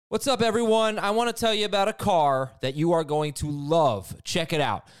What's up, everyone? I want to tell you about a car that you are going to love. Check it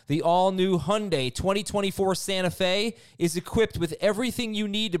out. The all-new Hyundai 2024 Santa Fe is equipped with everything you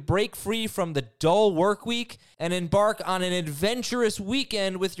need to break free from the dull work week and embark on an adventurous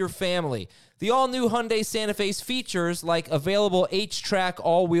weekend with your family. The all-new Hyundai Santa Fe's features like available H-Track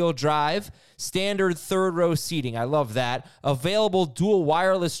all-wheel drive, standard third-row seating, I love that, available dual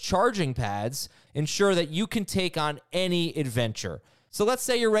wireless charging pads, ensure that you can take on any adventure. So let's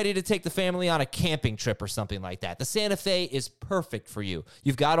say you're ready to take the family on a camping trip or something like that. The Santa Fe is perfect for you.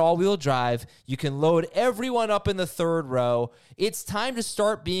 You've got all-wheel drive. You can load everyone up in the third row. It's time to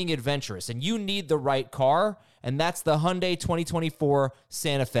start being adventurous, and you need the right car, and that's the Hyundai 2024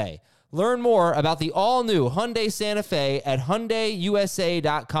 Santa Fe. Learn more about the all-new Hyundai Santa Fe at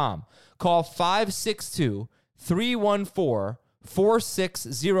HyundaiUSA.com. Call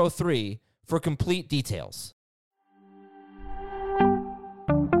 562-314-4603 for complete details.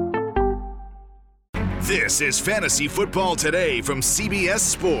 This is Fantasy Football Today from CBS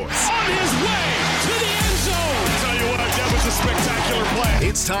Sports. On his way to the end zone. I'll tell you what, that was a spectacular play.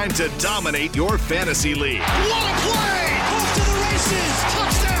 It's time to dominate your fantasy league. What a play! Off to the races.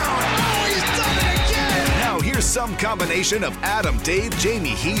 Touchdown. Oh, he's done it again. Now here's some combination of Adam, Dave, Jamie,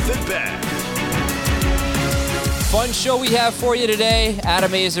 Heath, and Ben. Fun show we have for you today.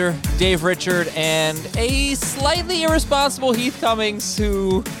 Adam Azer, Dave Richard, and a slightly irresponsible Heath Cummings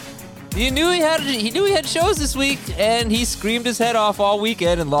who... He knew he had shows this week, and he screamed his head off all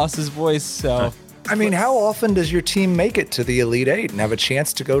weekend and lost his voice. So, I mean, how often does your team make it to the Elite Eight and have a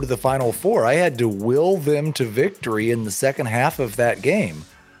chance to go to the Final Four? I had to will them to victory in the second half of that game.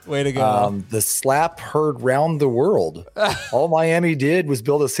 Way to go. The slap heard round the world. All Miami did was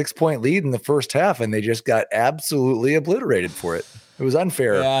build a 6-point lead in the first half, and they just got absolutely obliterated for it. It was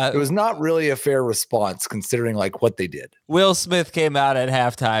unfair. Yeah. It was not really a fair response considering like what they did. Will Smith came out at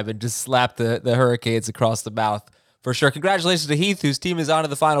halftime and just slapped the Hurricanes across the mouth for sure. Congratulations to Heath, whose team is on to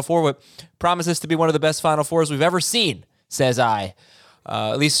the Final Four. What promises to be one of the best Final Fours we've ever seen, says I.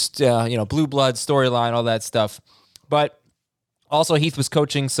 At least, blue blood storyline, all that stuff. But also, Heath was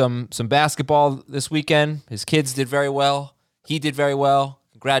coaching some basketball this weekend. His kids did very well. He did very well.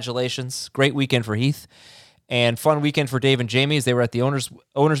 Congratulations. Great weekend for Heath. And fun weekend for Dave and Jamie as they were at the owners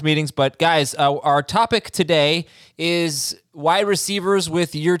meetings. But guys, our topic today is wide receivers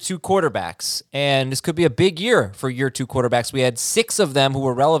with year two quarterbacks. And this could be a big year for year two quarterbacks. We had 6 of them who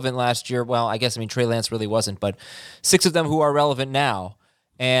were relevant last year. Well, Trey Lance really wasn't, but 6 of them who are relevant now.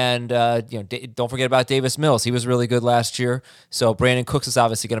 And don't forget about Davis Mills. He was really good last year. So Brandon Cooks is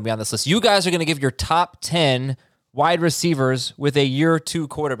obviously going to be on this list. You guys are going to give your top 10 wide receivers with a year two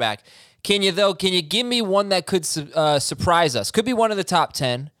quarterback. Can you give me one that could surprise us? Could be one of the top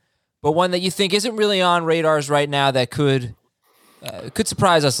 10, but one that you think isn't really on radars right now that could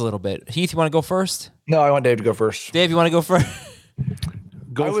surprise us a little bit. Heath, you want to go first? No, I want Dave to go first. Dave, you want to go first?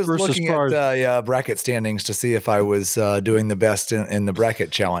 I was looking at the bracket standings to see if I was doing the best in the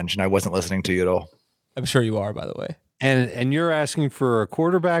bracket challenge, and I wasn't listening to you at all. I'm sure you are, by the way. And you're asking for a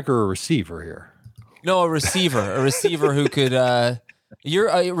quarterback or a receiver here? No, a receiver who could... You're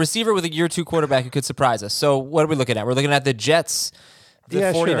a receiver with a year two quarterback who could surprise us. So what are we looking at? We're looking at the Jets, the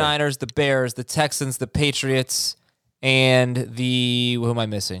 49ers, the Bears, the Texans, the Patriots, and who am I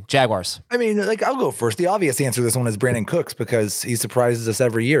missing? Jaguars. I mean, I'll go first. The obvious answer to this one is Brandon Cooks because he surprises us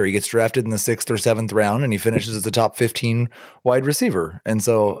every year. He gets drafted in the 6th or 7th round and he finishes as the top 15 wide receiver. And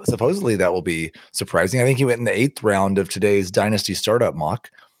so supposedly that will be surprising. I think he went in the 8th round of today's Dynasty Startup mock.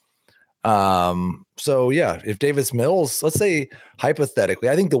 So yeah, if Davis Mills, let's say hypothetically,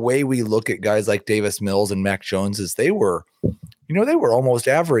 I think the way we look at guys like Davis Mills and Mac Jones is they were almost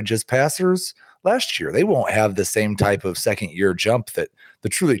average as passers last year. They won't have the same type of second year jump that the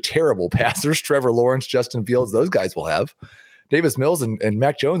truly terrible passers, Trevor Lawrence, Justin Fields, those guys will have. Davis Mills and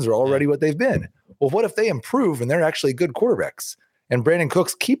Mac Jones are already what they've been. Well, what if they improve and they're actually good quarterbacks? And Brandon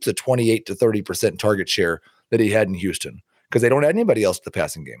Cooks keeps a 28 to 30% target share that he had in Houston because they don't add anybody else to the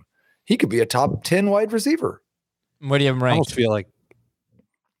passing game. He could be a top 10 wide receiver. What do you have him ranked? I almost feel like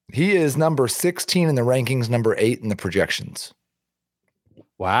he is number 16 in the rankings, number 8 in the projections.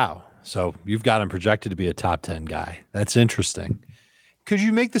 Wow. So you've got him projected to be a top 10 guy. That's interesting. Could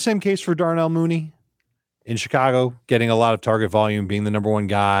you make the same case for Darnell Mooney in Chicago, getting a lot of target volume, being the number 1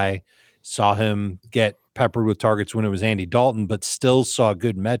 guy? Saw him get peppered with targets when it was Andy Dalton, but still saw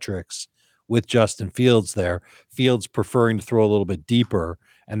good metrics with Justin Fields there. Fields preferring to throw a little bit deeper.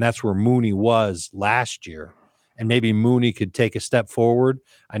 And that's where Mooney was last year. And maybe Mooney could take a step forward.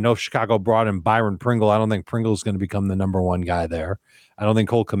 I know Chicago brought in Byron Pringle. I don't think Pringle's going to become the number 1 guy there. I don't think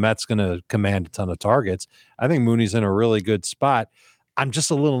Cole Kmet's going to command a ton of targets. I think Mooney's in a really good spot. I'm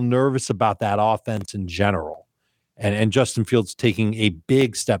just a little nervous about that offense in general. And Justin Fields taking a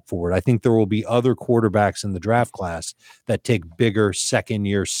big step forward. I think there will be other quarterbacks in the draft class that take bigger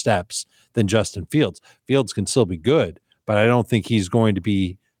second-year steps than Justin Fields. Fields can still be good, but I don't think he's going to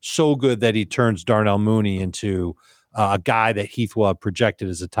be so good that he turns Darnell Mooney into a guy that Heath will have projected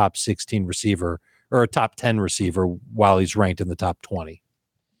as a top 16 receiver or a top 10 receiver while he's ranked in the top 20.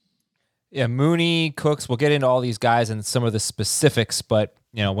 Yeah, Mooney, Cooks, we'll get into all these guys and some of the specifics, but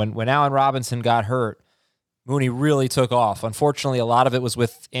when Allen Robinson got hurt, Mooney really took off. Unfortunately, a lot of it was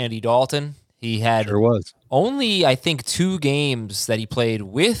with Andy Dalton. He had only, I think, 2 games that he played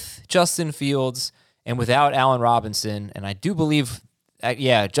with Justin Fields and without Allen Robinson. And I do believe,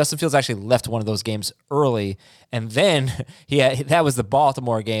 Justin Fields actually left one of those games early. And then that was the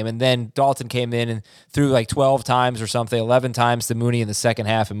Baltimore game. And then Dalton came in and threw like 12 times or something, 11 times to Mooney in the second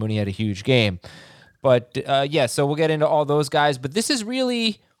half, and Mooney had a huge game. But so we'll get into all those guys. But this is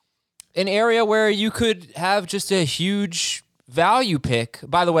really an area where you could have just a huge value pick.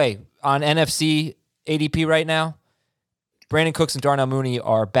 By the way, on NFC ADP right now, Brandon Cooks and Darnell Mooney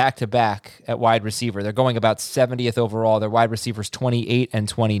are back-to-back at wide receiver. They're going about 70th overall. Their wide receivers 28 and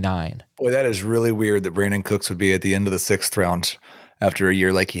 29. Boy, that is really weird that Brandon Cooks would be at the end of the 6th round after a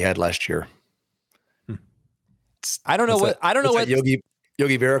year like he had last year. I don't know what Yogi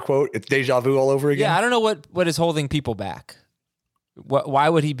Berra quote. It's deja vu all over again. Yeah, I don't know what is holding people back. Why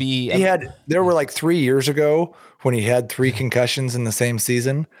would he be? There were like 3 years ago when he had 3 concussions in the same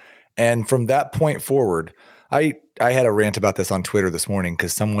season. And from that point forward, I had a rant about this on Twitter this morning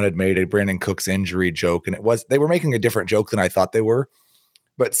because someone had made a Brandon Cooks injury joke, and they were making a different joke than I thought they were.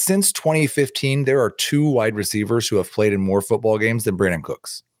 But since 2015, there are 2 wide receivers who have played in more football games than Brandon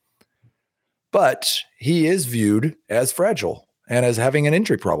Cooks. But he is viewed as fragile and as having an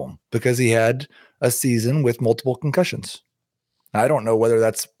injury problem because he had a season with multiple concussions. I don't know whether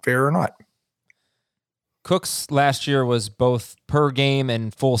that's fair or not. Cooks last year was both per game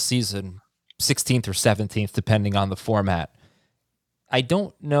and full season 16th or 17th, depending on the format. I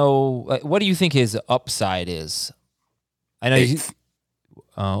don't know. What do you think his upside is? I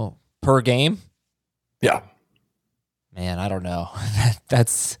know per game. Yeah, man, I don't know.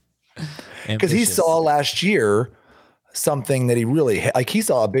 That's because he saw last year something that he really he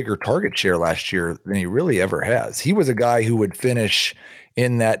saw a bigger target share last year than he really ever has. He was a guy who would finish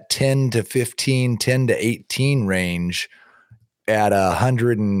in that 10 to 15, 10 to 18 range at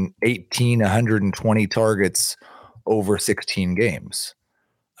 118, 120 targets over 16 games.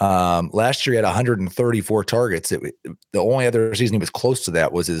 Last year he had 134 targets. The only other season he was close to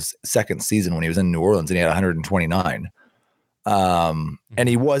that was his second season when he was in New Orleans, and he had 129. And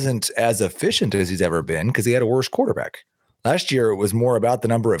he wasn't as efficient as he's ever been because he had a worse quarterback. Last year, it was more about the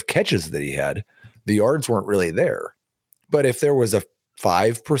number of catches that he had. The yards weren't really there. But if there was a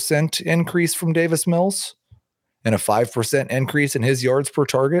 5% increase from Davis Mills and a 5% increase in his yards per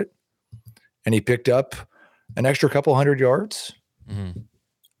target, and he picked up an extra couple hundred yards. Mm-hmm.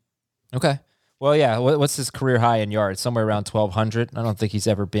 Okay. Well, yeah. What's his career high in yards? Somewhere around 1,200. I don't think he's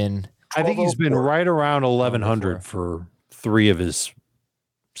ever been. I think he's been right around 1,100 for 3 of his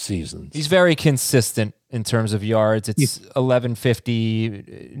seasons. He's very consistent in terms of yards. It's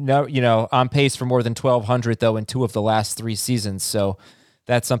 1,150. No, on pace for more than 1,200 though in 2 of the last 3 seasons. So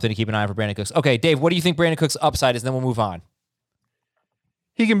that's something to keep an eye on for Brandon Cooks. Okay, Dave, what do you think Brandon Cooks' upside is? And then we'll move on.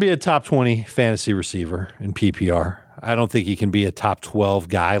 He can be a top 20 fantasy receiver in PPR. I don't think he can be a top 12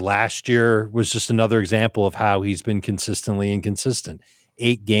 guy. Last year was just another example of how he's been consistently inconsistent.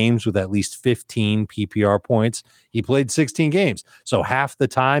 8 games with at least 15 PPR points. He played 16 games. So half the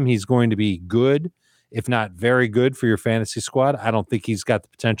time he's going to be good, if not very good for your fantasy squad. I don't think he's got the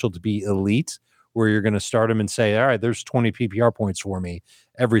potential to be elite where you're going to start him and say, all right, there's 20 PPR points for me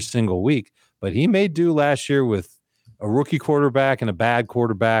every single week. But he may do last year with a rookie quarterback and a bad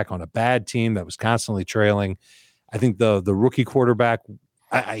quarterback on a bad team that was constantly trailing. I think the rookie quarterback,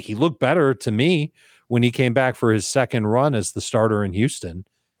 he looked better to me when he came back for his second run as the starter in Houston.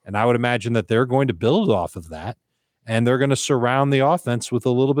 And I would imagine that they're going to build off of that, and they're going to surround the offense with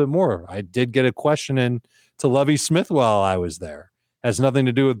a little bit more. I did get a question in to Lovie Smith while I was there. Has nothing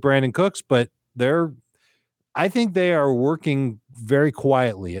to do with Brandon Cooks, but I think they are working very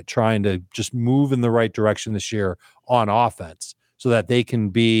quietly at trying to just move in the right direction this year on offense so that they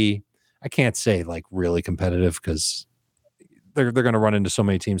can be, I can't say like really competitive because they're going to run into so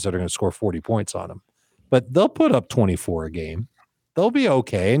many teams that are going to score 40 points on them. But they'll put up 24 a game. They'll be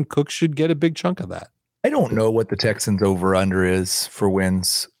okay, and Cook should get a big chunk of that. I don't know what the Texans over-under is for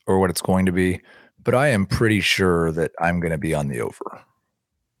wins or what it's going to be, but I am pretty sure that I'm going to be on the over.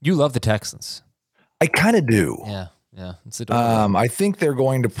 You love the Texans. I kind of do. Yeah. Yeah, it's adorable. I think they're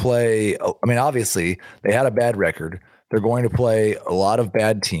going to play. I mean, obviously, they had a bad record. They're going to play a lot of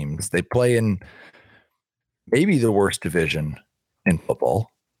bad teams. They play in maybe the worst division in football.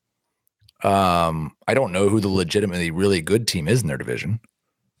 I don't know who the legitimately really good team is in their division.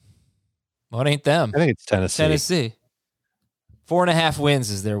 Well, it ain't them. I think it's Tennessee. Tennessee. 4.5 wins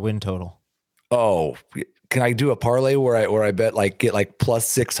is their win total. Oh, can I do a parlay where I bet get plus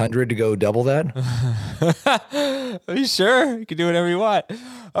 600 to go double that? Are you sure? You can do whatever you want.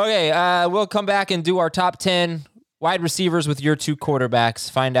 Okay, we'll come back and do our top 10 wide receivers with your 2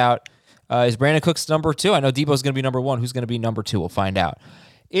 quarterbacks. Find out, is Brandon Cooks number 2? I know Debo's going to be number 1. Who's going to be number 2? We'll find out.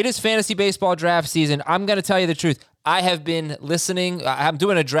 It is fantasy baseball draft season. I'm going to tell you the truth. I have been listening. I'm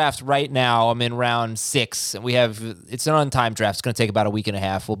doing a draft right now. I'm in round 6. And it's an untimed draft. It's going to take about a week and a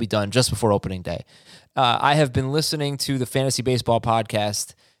half. We'll be done just before opening day. I have been listening to the Fantasy Baseball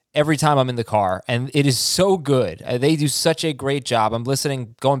podcast every time I'm in the car, and it is so good. They do such a great job. I'm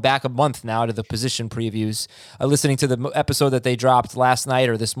going back a month now to the position previews, listening to the episode that they dropped last night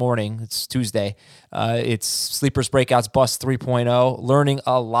or this morning. It's Tuesday. It's Sleepers Breakouts Bust 3.0, learning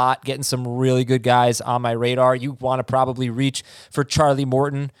a lot, getting some really good guys on my radar. You want to probably reach for Charlie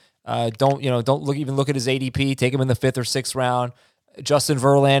Morton. Don't look at his ADP. Take him in the 5th or 6th round. Justin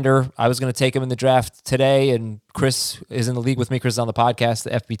Verlander, I was going to take him in the draft today, and Chris is in the league with me. Chris is on the podcast, the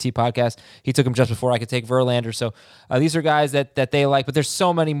FBT podcast. He took him just before I could take Verlander. So these are guys that they like, but there's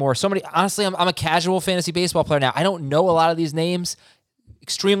so many more. Honestly, I'm a casual fantasy baseball player now. I don't know a lot of these names.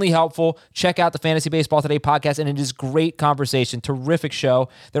 Extremely helpful. Check out the Fantasy Baseball Today podcast, and it is great conversation. Terrific show.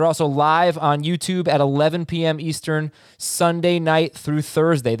 They're also live on YouTube at 11 p.m. Eastern, Sunday night through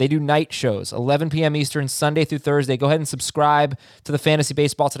Thursday. They do night shows, 11 p.m. Eastern, Sunday through Thursday. Go ahead and subscribe to the Fantasy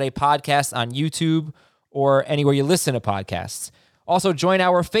Baseball Today podcast on YouTube or anywhere you listen to podcasts. Also, join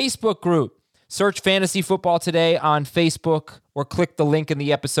our Facebook group. Search Fantasy Football Today on Facebook or click the link in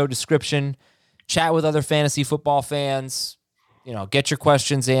the episode description. Chat with other fantasy football fans. Get your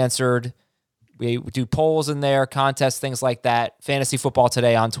questions answered. We do polls in there, contests, things like that. Fantasy Football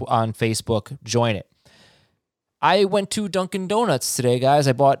Today on Facebook. Join it. I went to Dunkin' Donuts today, guys.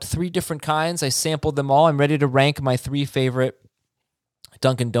 I bought 3 different kinds. I sampled them all. I'm ready to rank my 3 favorite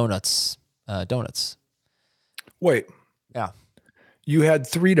Dunkin' Donuts donuts. Wait. Yeah. You had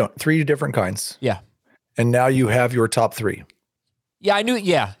 3 different kinds. Yeah. And now you have your top 3. Yeah, I knew.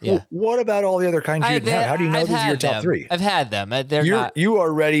 Yeah. Well, what about all the other kinds you didn't have? How do you know these are your top 3? I've had them. You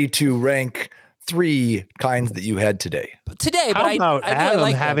are ready to rank 3 kinds that you had today. But How about I Adam really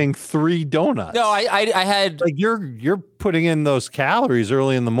like having 3 donuts? No, I had you're putting in those calories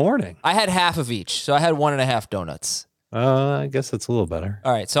early in the morning. I had half of each, so I had 1.5 donuts. I guess that's a little better.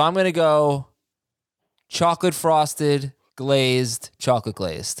 All right, so I'm gonna go chocolate frosted, glazed, chocolate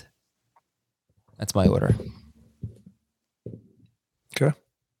glazed. That's my order. Okay.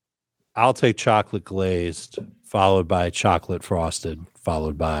 I'll take chocolate glazed, followed by chocolate frosted,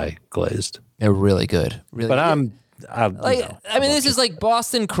 followed by glazed. They're really good. Really But good. This is like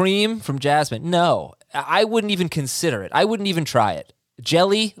Boston cream from Jasmine. No, I wouldn't even consider it. I wouldn't even try it.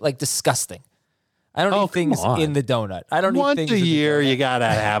 Jelly, disgusting. I don't need things in the donut. I don't need things Once a year, you gotta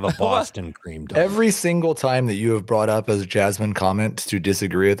have a Boston cream donut. Every single time that you have brought up as a Jasmine comment to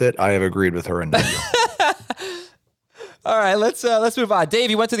disagree with it, I have agreed with her and Daniel. All right, let's move on.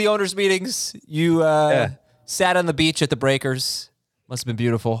 Dave, you went to the owners' meetings. You sat on the beach at the Breakers. Must have been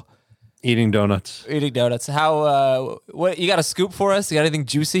beautiful. Eating donuts. How? What you got a scoop for us? You got anything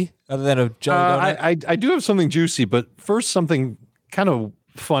juicy other than a jelly donut? I do have something juicy, but first something kind of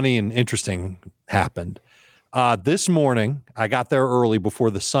funny and interesting happened. This morning, I got there early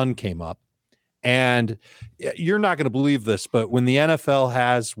before the sun came up, and you're not going to believe this, but when the NFL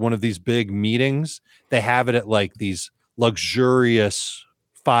has one of these big meetings, they have it at these luxurious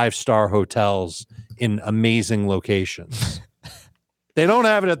 5-star hotels in amazing locations. They don't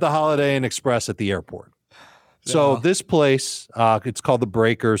have it at the Holiday Inn Express at the airport. So this place, it's called the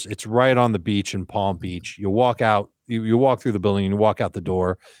Breakers. It's right on the beach in Palm Beach. You walk out, you walk through the building, and you walk out the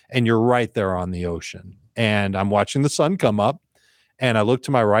door, and you're right there on the ocean. And I'm watching the sun come up, and I look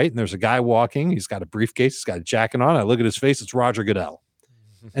to my right, and there's a guy walking. He's got a briefcase. He's got a jacket on. I look at his face. It's Roger Goodell.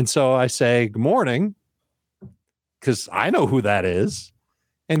 And so I say, good morning, because I know who that is.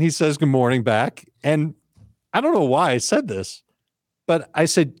 And he says, good morning back. And I don't know why I said this, but I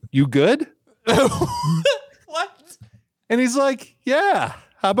said, you good? What? And he's like, yeah,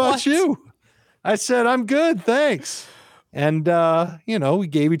 how about you? I said, I'm good, thanks. And, we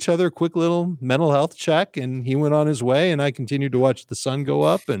gave each other a quick little mental health check, and he went on his way, and I continued to watch the sun go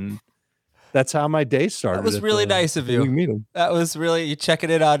up, and that's how my day started. That was really nice of you. That was really, you checking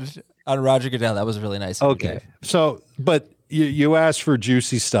in on on Roger Goodell. That was really nice. Okay. So, but you asked for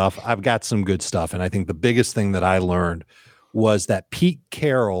juicy stuff. I've got some good stuff. And I think the biggest thing that I learned was that Pete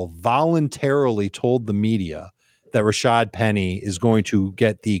Carroll voluntarily told the media that Rashad Penny is going to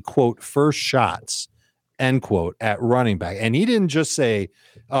get the, quote, first shots, end quote, at running back. And he didn't just say,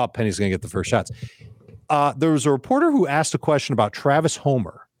 oh, Penny's going to get the first shots. There was a reporter who asked a question about Travis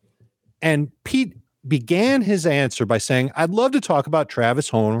Homer. And Pete began his answer by saying, I'd love to talk about Travis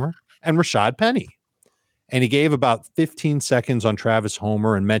Homer and Rashad Penny. And he gave about 15 seconds on Travis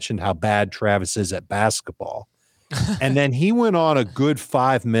Homer and mentioned how bad Travis is at basketball. And then he went on a good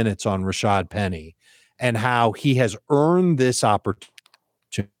 5 minutes on Rashad Penny and how he has earned this opportunity.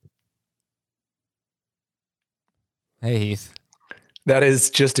 Hey, Heath. That is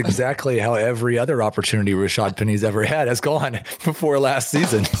just exactly how every other opportunity Rashad Penny's ever had has gone before last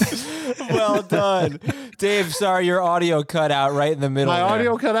season. Well done. Dave, sorry, your audio cut out right in the middle. My there.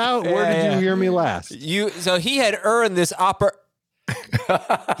 audio cut out? Where did you hear me last? So he had earned this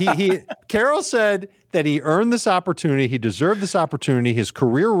Carroll said that he earned this opportunity. He deserved this opportunity. His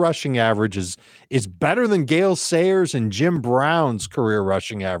career rushing average is better than Gale Sayers and Jim Brown's career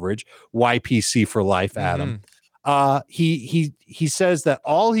rushing average. YPC for life, Adam. He says that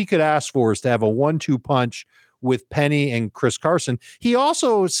all he could ask for is to have a 1-2 punch with Penny and Chris Carson. He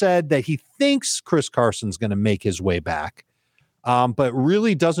also said that he thinks Chris Carson's going to make his way back, but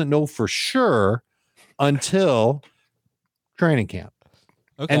really doesn't know for sure until training camp.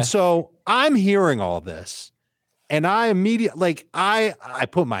 Okay. And so I'm hearing all this, and I immediately, I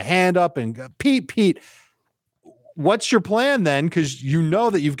put my hand up and go, Pete, what's your plan then? Because you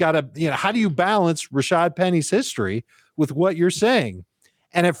know that you've got to, how do you balance Rashad Penny's history with what you're saying?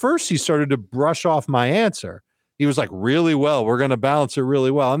 And at first he started to brush off my answer. He was like, really well, we're going to balance it really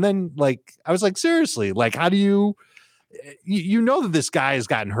well. And then I was like, seriously, how do you know that this guy has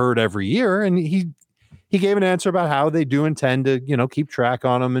gotten hurt every year? And he gave an answer about how they do intend to, keep track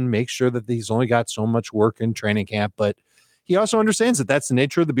on him and make sure that he's only got so much work in training camp. But he also understands that that's the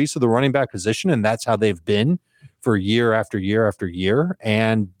nature of the beast of the running back position. And that's how they've been for year after year after year.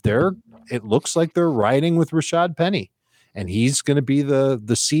 And it looks like they're riding with Rashad Penny. And he's going to be the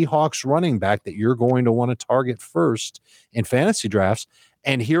Seahawks running back that you're going to want to target first in fantasy drafts.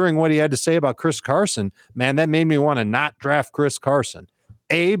 And hearing what he had to say about Chris Carson, man, that made me want to not draft Chris Carson.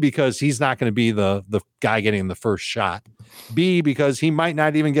 A, because he's not going to be the guy getting the first shot. B, because he might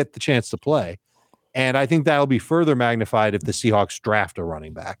not even get the chance to play. And I think that'll be further magnified if the Seahawks draft a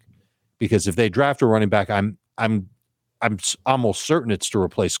running back. Because if they draft a running back, I'm almost certain it's to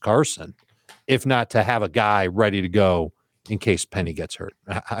replace Carson, if not to have a guy ready to go in case Penny gets hurt.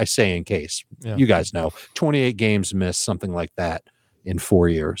 I say in case. Yeah. You guys know, 28 games missed, something like that in 4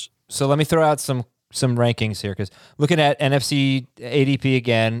 years. So let me throw out some rankings here, because looking at NFC ADP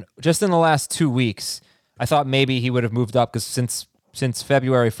again, just in the last 2 weeks, I thought maybe he would have moved up, because since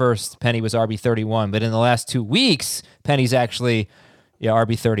February 1st, Penny was RB31, but in the last 2 weeks, Penny's actually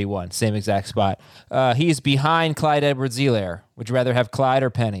RB31, same exact spot. He's behind Clyde Edwards-Helaire. Would you rather have Clyde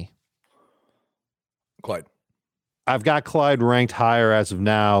or Penny? Clyde. I've got Clyde ranked higher as of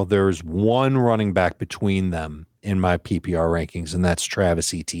now. There's one running back between them in my PPR rankings, and that's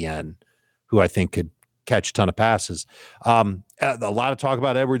Travis Etienne, who I think could catch a ton of passes. A lot of talk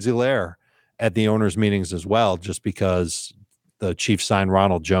about Edwards-Helaire at the owners' meetings as well, just because the Chiefs signed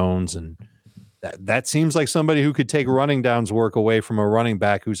Ronald Jones, and that seems like somebody who could take running downs work away from a running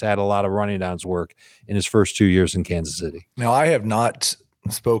back who's had a lot of running downs work in his first 2 years in Kansas City. Now, I have not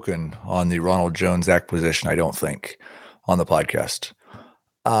spoken on the Ronald Jones acquisition, I don't think, on the podcast.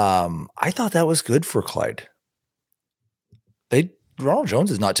 I thought that was good for Clyde. Ronald Jones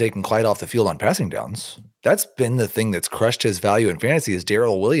is not taking Clyde off the field on passing downs. That's been the thing that's crushed his value in fantasy, is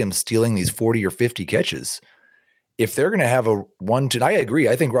Darrell Williams stealing these 40 or 50 catches. If they're going to have a 1-2, I agree.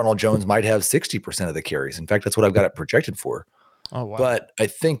 I think Ronald Jones might have 60% of the carries. In fact, that's what I've got it projected for. Oh, wow. But I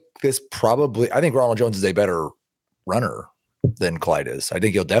think I think Ronald Jones is a better runner than Clyde is. I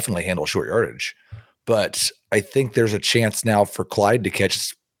think he'll definitely handle short yardage. But I think there's a chance now for Clyde to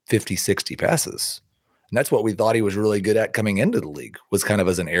catch 50, 60 passes. And that's what we thought he was really good at coming into the league, was kind of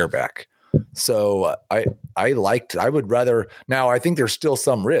as an airback. So I would rather, now I think there's still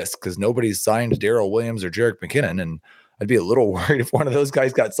some risk because nobody's signed Darrell Williams or Jerick McKinnon. And I'd be a little worried if one of those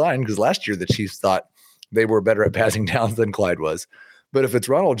guys got signed, because last year the Chiefs thought they were better at passing downs than Clyde was. But if it's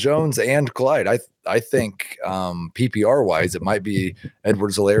Ronald Jones and Clyde, I think PPR wise, it might be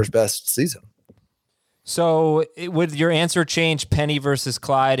Edwards-Helaire's best season. So would your answer change Penny versus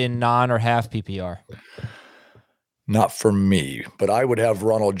Clyde in non or half PPR? Not for me, but I would have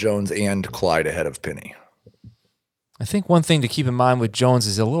Ronald Jones and Clyde ahead of Penny. I think one thing to keep in mind with Jones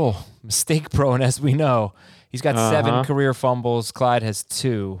is a little mistake prone, as we know. He's got 7 career fumbles. Clyde has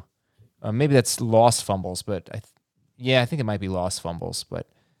 2. Maybe that's lost fumbles, but I think it might be lost fumbles. But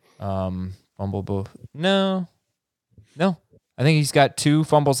no. I think he's got 2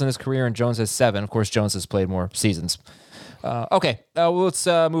 fumbles in his career, and Jones has 7. Of course, Jones has played more seasons. Okay, let's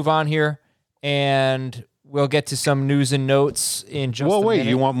move on here, and we'll get to some news and notes in just a minute.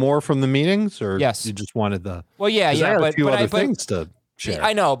 You want more from the meetings, or yes, you just wanted the? Well, yeah, I had a few other things to share.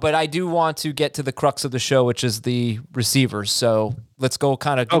 I know, but I do want to get to the crux of the show, which is the receivers. So let's go.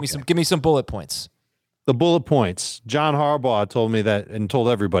 Give me some bullet points. The bullet points. John Harbaugh told me that, and told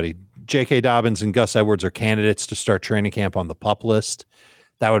everybody, J.K. Dobbins and Gus Edwards are candidates to start training camp on the PUP list.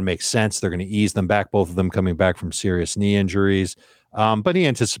 That would make sense. They're going to ease them back, both of them coming back from serious knee injuries. But he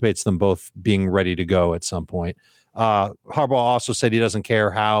anticipates them both being ready to go at some point. Harbaugh also said he doesn't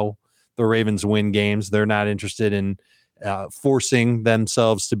care how the Ravens win games. They're not interested in forcing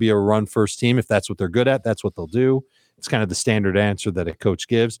themselves to be a run-first team. If that's what they're good at, that's what they'll do. It's kind of the standard answer that a coach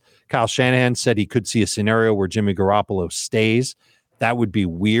gives. Kyle Shanahan said he could see a scenario where Jimmy Garoppolo stays. That would be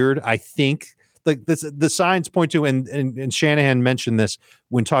weird. I think the signs point to, and Shanahan mentioned this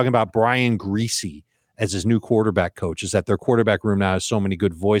when talking about Brian Griese as his new quarterback coach, is that their quarterback room now has so many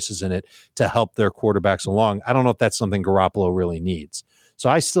good voices in it to help their quarterbacks along. I don't know if that's something Garoppolo really needs. So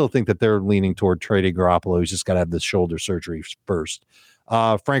I still think that they're leaning toward trading Garoppolo. He's just got to have the shoulder surgery first.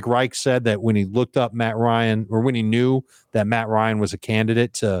 Frank Reich said that when he looked up Matt Ryan, or when he knew that Matt Ryan was a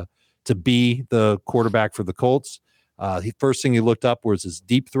candidate to be the quarterback for the Colts, the first thing he looked up was his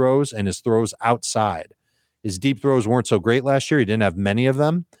deep throws and his throws outside. His deep throws weren't so great last year. He didn't have many of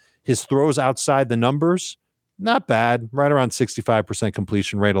them. His throws outside the numbers, not bad, right around 65%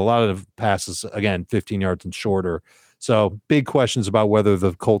 completion rate. A lot of passes, again, 15 yards and shorter. So big questions about whether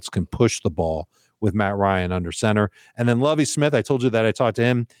the Colts can push the ball with Matt Ryan under center. And then Lovie Smith, I told you that I talked to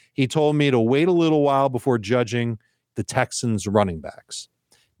him. He told me to wait a little while before judging the Texans running backs.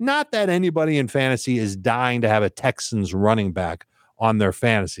 Not that anybody in fantasy is dying to have a Texans running back on their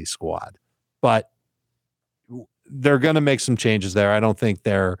fantasy squad, but they're going to make some changes there. I don't think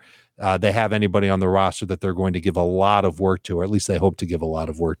they have anybody on the roster that they're going to give a lot of work to, or at least they hope to give a lot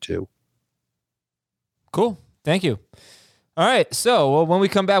of work to. Cool. Thank you. All right. So when we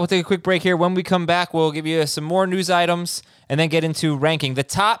come back, we'll take a quick break here. When we come back, we'll give you some more news items and then get into ranking the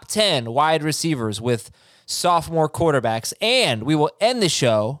top 10 wide receivers with sophomore quarterbacks. And we will end the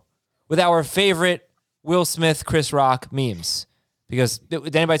show with our favorite Will Smith, Chris Rock memes. Because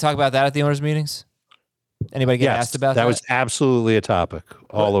did anybody talk about that at the owners' meetings? Anybody get asked about that? That was absolutely a topic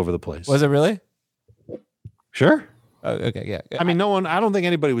all over the place. Was it really? Sure. Oh, okay. Yeah. I mean, I don't think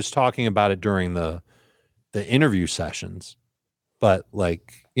anybody was talking about it during the interview sessions, but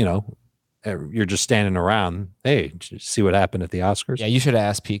you're just standing around. Hey, did you see what happened at the Oscars? Yeah. You should have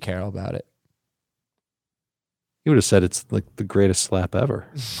asked Pete Carroll about it. He would have said it's like the greatest slap ever.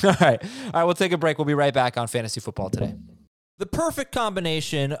 All right. We'll take a break. We'll be right back on Fantasy Football Today. The perfect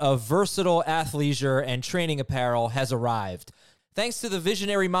combination of versatile athleisure and training apparel has arrived. Thanks to the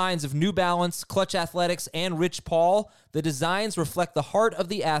visionary minds of New Balance, Clutch Athletics, and Rich Paul, the designs reflect the heart of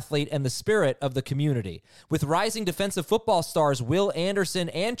the athlete and the spirit of the community. With rising defensive football stars Will Anderson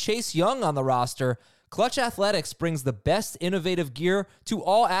and Chase Young on the roster, Clutch Athletics brings the best innovative gear to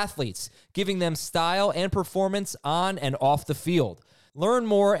all athletes, giving them style and performance on and off the field. Learn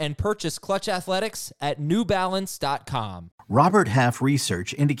more and purchase Clutch Athletics at newbalance.com. Robert Half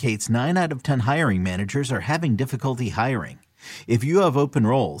research indicates 9 out of 10 hiring managers are having difficulty hiring. If you have open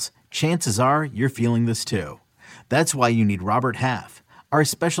roles, chances are you're feeling this too. That's why you need Robert Half. Our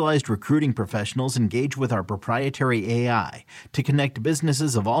specialized recruiting professionals engage with our proprietary AI to connect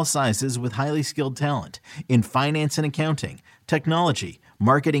businesses of all sizes with highly skilled talent in finance and accounting, technology,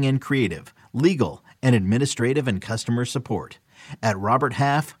 marketing and creative, legal, and administrative and customer support. At Robert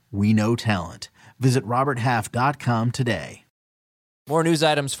Half, we know talent. Visit roberthalf.com today. More news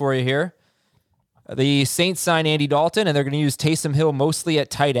items for you here. The Saints sign Andy Dalton, and they're going to use Taysom Hill mostly at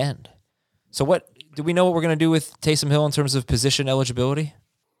tight end. So do we know what we're going to do with Taysom Hill in terms of position eligibility?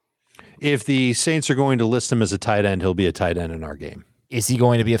 If the Saints are going to list him as a tight end, he'll be a tight end in our game. Is he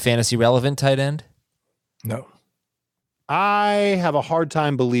going to be a fantasy relevant tight end? No. I have a hard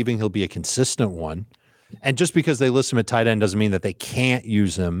time believing he'll be a consistent one. And just because they list him at tight end doesn't mean that they can't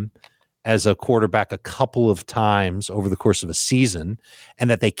use him as a quarterback a couple of times over the course of a season, and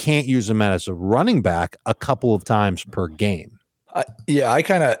that they can't use him as a running back a couple of times per game. I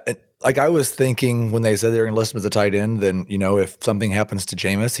kind of I was thinking when they said they were going to list him as a tight end, then, if something happens to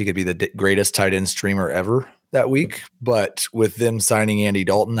Jameis, he could be the greatest tight end streamer ever that week. But with them signing Andy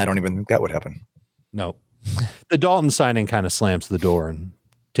Dalton, I don't even think that would happen. No. The Dalton signing kind of slams the door, and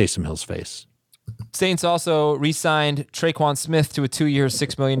Taysom Hill's face. Saints also re-signed Traquan Smith to a 2-year,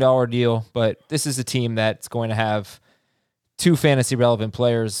 $6 million deal, but this is a team that's going to have 2 fantasy relevant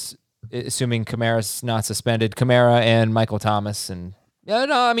players, assuming Kamara's not suspended, Kamara and Michael Thomas. And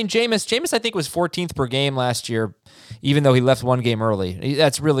Jameis I think was 14th per game last year, even though he left 1 game early.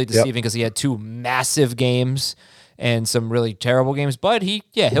 That's really deceiving because he had 2 massive games and some really terrible games, but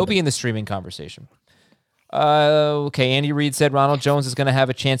he'll be in the streaming conversation. Okay, Andy Reid said Ronald Jones is going to have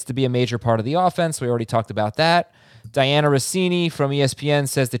a chance to be a major part of the offense. We already talked about that. Diana Rossini from ESPN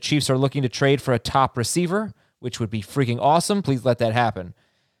says the Chiefs are looking to trade for a top receiver, which would be freaking awesome. Please let that happen.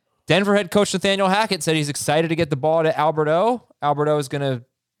 Denver head coach Nathaniel Hackett said he's excited to get the ball to Albert O. Albert O is going to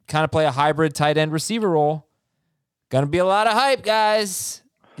kind of play a hybrid tight end receiver role. Going to be a lot of hype, guys.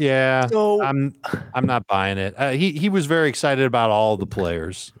 Yeah, So- I'm not buying it. He was very excited about all the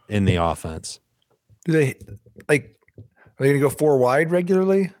players in the offense. Do they are they going to go 4 wide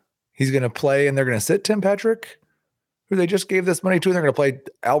regularly? He's going to play and they're going to sit Tim Patrick, who they just gave this money to, and they're going to play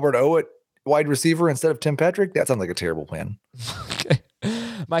Albert O at wide receiver instead of Tim Patrick? That sounds like a terrible plan. Okay.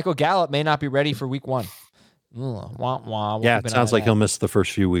 Michael Gallup may not be ready for week 1. We'll Yeah, keep it an sounds eye like on he'll that. miss the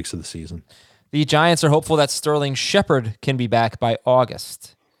first few weeks of the season. The Giants are hopeful that Sterling Shepard can be back by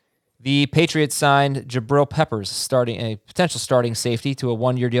August. The Patriots signed Jabril Peppers, a potential starting safety, to a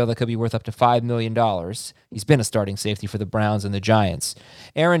 1-year deal that could be worth up to $5 million. He's been a starting safety for the Browns and the Giants.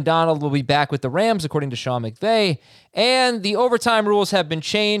 Aaron Donald will be back with the Rams, according to Sean McVay. And the overtime rules have been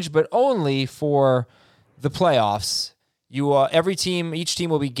changed, but only for the playoffs. Each team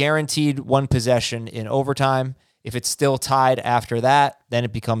will be guaranteed 1 possession in overtime. If it's still tied after that, then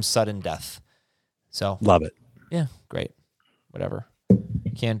it becomes sudden death. So Love it. yeah, great. Whatever.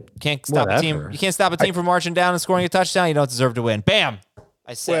 Can't stop a team. Whatever. You can't stop a team from marching down and scoring a touchdown. You don't deserve to win. Bam.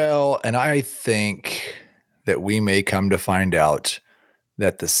 I said. Well, and I think that we may come to find out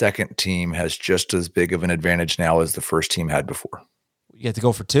that the second team has just as big of an advantage now as the first team had before. You have to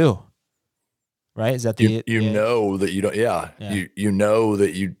go for 2. Right? Is that the You know that you don't. Yeah. Yeah. You know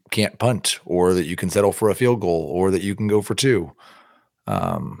that you can't punt, or that you can settle for a field goal, or that you can go for 2.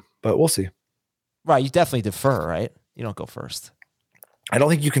 But we'll see. right? You definitely defer, right? You don't go first. I don't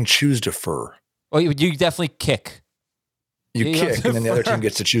think you can choose defer. Well, you definitely kick. You You don't kick, and then the other defer. team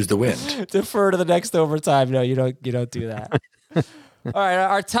gets to choose the wind. Defer to the next overtime. No, you don't do that. All right,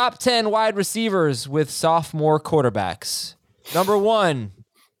 our top 10 wide receivers with sophomore quarterbacks. Number 1,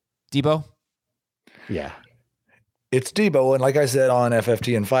 Debo. Yeah. It's Debo, and like I said on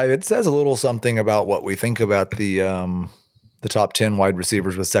FFT and 5, it says a little something about what we think about the top 10 wide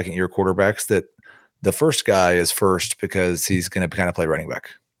receivers with second-year quarterbacks, that the first guy is first because he's going to kind of play running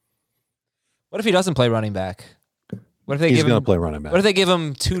back. What if he doesn't play running back? What if they He's give going him to play running back. What if they give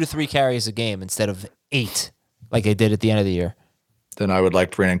him 2 to 3 carries a game instead of 8, like they did at the end of the year? Then I would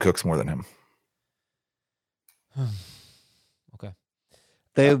like Brandon Cooks more than him. Okay.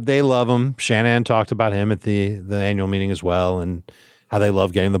 They love him. Shanahan talked about him at the annual meeting as well, and how they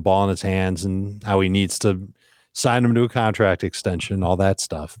love getting the ball in his hands, and how he needs to sign him to a contract extension, all that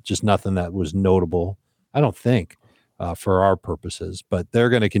stuff. Just nothing that was notable, I don't think, for our purposes. But they're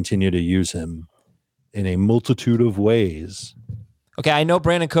going to continue to use him in a multitude of ways. Okay, I know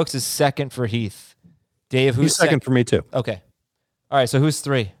Brandon Cooks is second for Heath. Dave, who's He's second for me too. Okay. All right, so who's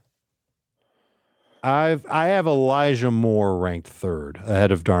 3? I have Elijah Moore ranked 3rd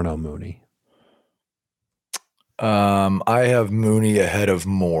ahead of Darnell Mooney. I have Mooney ahead of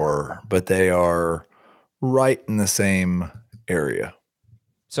Moore, but they are right in the same area.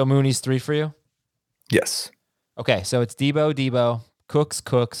 So Mooney's 3 for you? Yes. Okay, so it's Debo,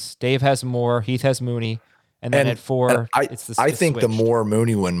 Cooks. Dave has Moore, Heath has Mooney, and then at 4, it's the I think the switched. Moore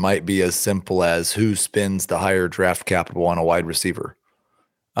Mooney one might be as simple as who spends the higher draft capital on a wide receiver.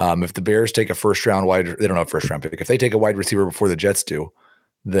 If the Bears take a first round they don't have a first round pick. If they take a wide receiver before the Jets do,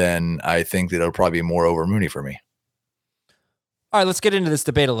 then I think that it'll probably be Moore over Mooney for me. All right, let's get into this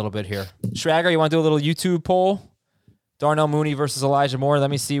debate a little bit here. Schrager, you want to do a little YouTube poll? Darnell Mooney versus Elijah Moore. Let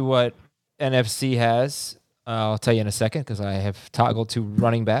me see what NFC has. I'll tell you in a second because I have toggled to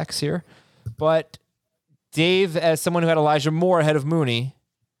running backs here. But Dave, as someone who had Elijah Moore ahead of Mooney,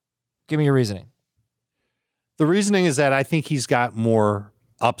 give me your reasoning. The reasoning is that I think he's got more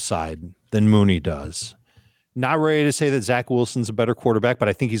upside than Mooney does. Not ready to say that Zach Wilson's a better quarterback, but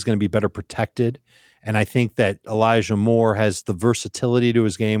I think he's going to be better protected. And I think that Elijah Moore has the versatility to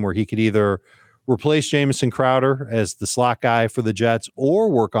his game where he could either replace Jamison Crowder as the slot guy for the Jets or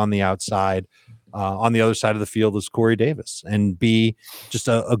work on the outside. On the other side of the field is Corey Davis and be just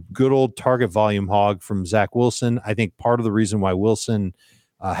a good old target volume hog from Zach Wilson. I think part of the reason why Wilson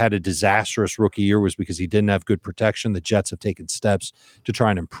had a disastrous rookie year was because he didn't have good protection. The Jets have taken steps to try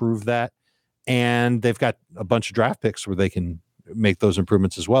and improve that. And they've got a bunch of draft picks where they can make those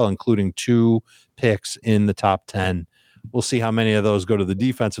improvements as well, including 2 picks in the top 10. We'll see how many of those go to the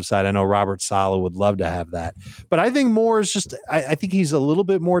defensive side. I know Robert Saleh would love to have that. But I think Moore is just, I think he's a little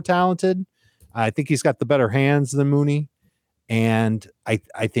bit more talented. I think he's got the better hands than Mooney. And I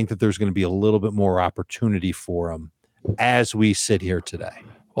think that there's going to be a little bit more opportunity for him as we sit here today.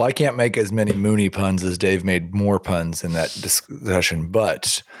 Well, I can't make as many Mooney puns as Dave made more puns in that discussion,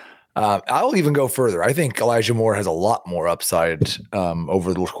 but I'll even go further. I think Elijah Moore has a lot more upside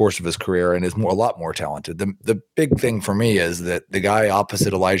over the course of his career and is a lot more talented. The big thing for me is that the guy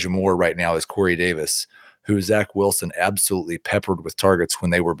opposite Elijah Moore right now is Corey Davis, who Zach Wilson absolutely peppered with targets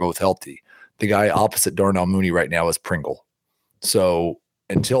when they were both healthy. The guy opposite Darnell Mooney right now is Pringle. So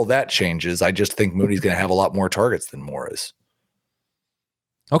until that changes, I just think Mooney's going to have a lot more targets than Moore is.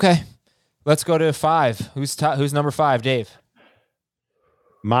 Okay, let's go to 5. Who's number 5, Dave?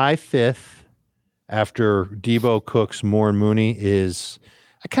 My 5th after Debo, Cooks, Moore, and Mooney is,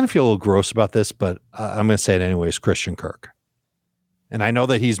 I kind of feel a little gross about this, but I'm going to say it anyways, Christian Kirk. And I know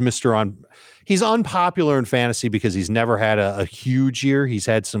that he's he's unpopular in fantasy because he's never had a huge year. He's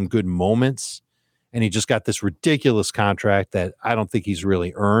had some good moments, and he just got this ridiculous contract that I don't think he's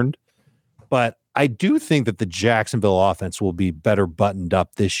really earned. But I do think that the Jacksonville offense will be better buttoned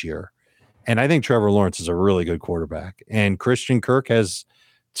up this year. And I think Trevor Lawrence is a really good quarterback. And Christian Kirk has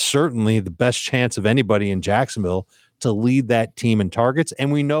certainly the best chance of anybody in Jacksonville to lead that team in targets.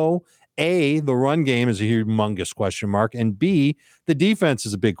 And we know, A, the run game is a humongous question mark, and B, the defense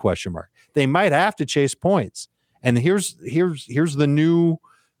is a big question mark. They might have to chase points. And here's the new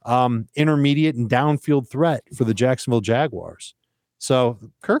intermediate and downfield threat for the Jacksonville Jaguars. So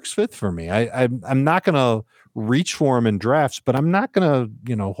Kirk's 5th for me. I'm not going to reach for him in drafts, but I'm not going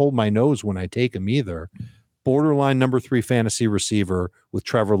to, hold my nose when I take him either. Borderline number 3 fantasy receiver with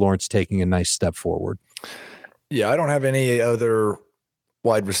Trevor Lawrence taking a nice step forward. Yeah, I don't have any other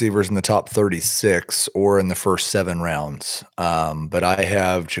wide receivers in the top 36 or in the first 7 rounds. But I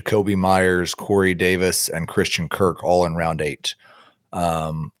have Jacoby Myers, Corey Davis, and Christian Kirk all in round 8.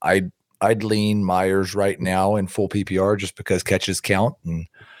 I'd lean Myers right now in full PPR just because catches count. And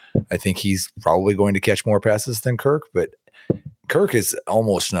I think he's probably going to catch more passes than Kirk, but Kirk is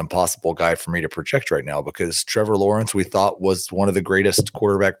almost an impossible guy for me to project right now because Trevor Lawrence, we thought, was one of the greatest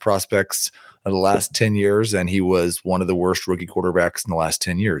quarterback prospects of the last 10 years, and he was one of the worst rookie quarterbacks in the last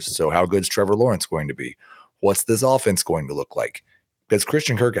 10 years. So how good is Trevor Lawrence going to be? What's this offense going to look like? Does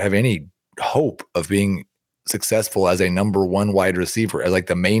Christian Kirk have any hope of being successful as a number 1 wide receiver, as like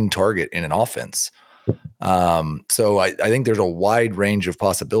the main target in an offense? So I think there's a wide range of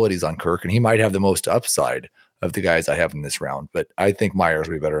possibilities on Kirk, and he might have the most upside of the guys I have in this round, but I think Myers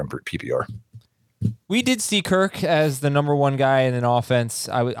will be better in PPR. We did see Kirk as the number 1 guy in an offense,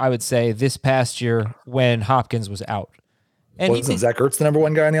 I would say, this past year when Hopkins was out. And wasn't Zach Ertz the number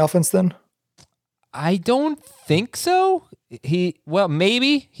 1 guy in the offense then? I don't think so.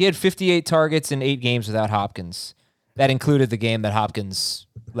 Maybe. He had 58 targets in 8 games without Hopkins. That included the game that Hopkins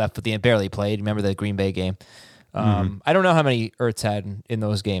left with barely played. Remember the Green Bay game? I don't know how many Ertz had in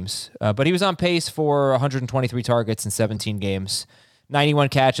those games, but he was on pace for 123 targets in 17 games, 91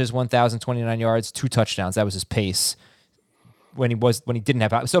 catches, 1,029 yards, 2 touchdowns. That was his pace when he didn't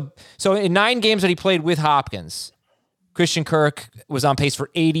have Hopkins. So in 9 games that he played with Hopkins, Christian Kirk was on pace for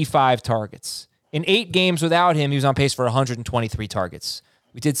 85 targets. In 8 games without him, he was on pace for 123 targets.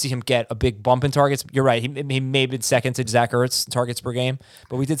 We did see him get a big bump in targets. You're right. He may have been second to Zach Ertz targets per game,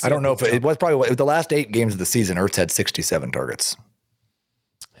 but we did see. I don't know if it was probably the last 8 games of the season. Ertz had 67 targets.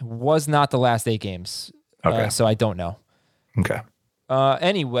 It was not the last 8 games. Okay. So I don't know. Okay.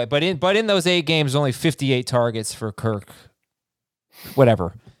 Anyway, but in those 8 games, only 58 targets for Kirk.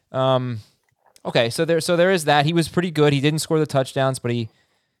 Whatever. Okay. So there is that. He was pretty good. He didn't score the touchdowns, but he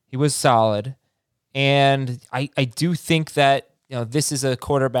was solid. And I do think that, this is a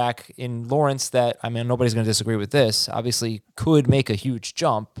quarterback in Lawrence that, nobody's going to disagree with this, obviously could make a huge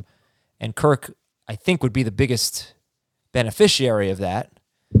jump. And Kirk, I think, would be the biggest beneficiary of that.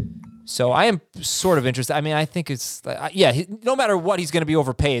 So I am sort of interested. I think it's, no matter what, he's going to be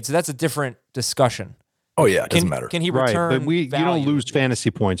overpaid. So that's a different discussion. Oh, yeah, it doesn't matter. Can he return But you don't lose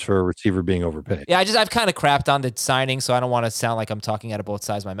fantasy points for a receiver being overpaid. Yeah, I've kind of crapped on the signing, so I don't want to sound like I'm talking out of both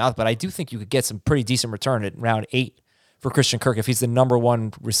sides of my mouth, but I do think you could get some pretty decent return at round 8 for Christian Kirk if he's the number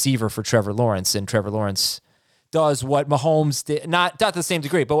 1 receiver for Trevor Lawrence, and Trevor Lawrence does what Mahomes did, not to the same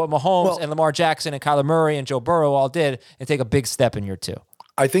degree, but what Mahomes and Lamar Jackson and Kyler Murray and Joe Burrow all did, and take a big step in year 2.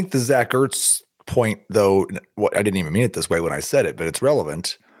 I think the Zach Ertz point, though, what I didn't even mean it this way when I said it, but it's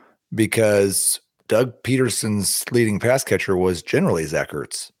relevant because Doug Peterson's leading pass catcher was generally Zach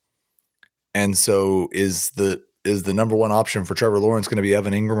Ertz. And so is the number one option for Trevor Lawrence going to be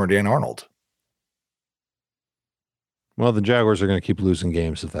Evan Ingram or Dan Arnold? Well, the Jaguars are going to keep losing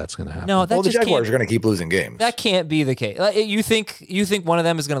games if that's going to happen. No, The Jaguars are going to keep losing games. That can't be the case. You think one of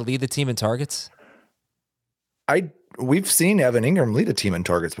them is going to lead the team in targets? We've seen Evan Ingram lead a team in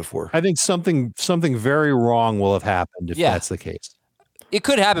targets before. I think something very wrong will have happened if that's the case. It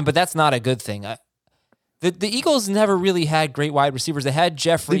could happen, but that's not a good thing. The Eagles never really had great wide receivers. They had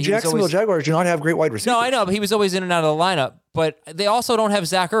Jeffrey. The Jacksonville Jaguars do not have great wide receivers. No, I know, but he was always in and out of the lineup. But they also don't have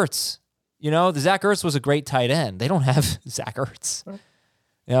Zach Ertz. The Zach Ertz was a great tight end. They don't have Zach Ertz.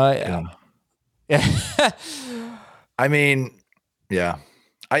 Yeah. I mean, yeah.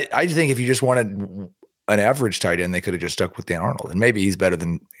 I think if you just wanted an average tight end, they could have just stuck with Dan Arnold. And maybe he's better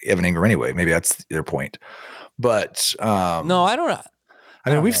than Evan Ingram anyway. Maybe that's their point. But no, I don't know. I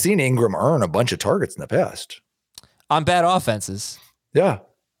mean, we've seen Ingram earn a bunch of targets in the past. On bad offenses. Yeah.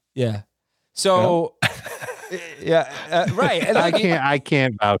 Yeah. So, right. And I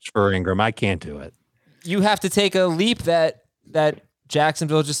can't vouch for Ingram. I can't do it. You have to take a leap that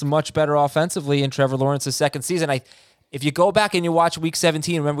Jacksonville is just much better offensively in Trevor Lawrence's second season. If you go back and you watch Week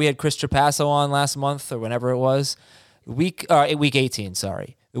 17, remember we had Chris Trapasso on last month or whenever it was, Week 18.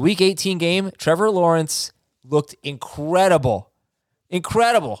 Sorry, the Week 18 game. Trevor Lawrence looked incredible.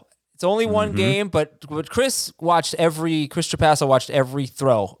 It's only one game, but Chris Trapasso watched every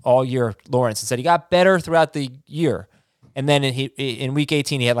throw all year, Lawrence, and said he got better throughout the year. And then in Week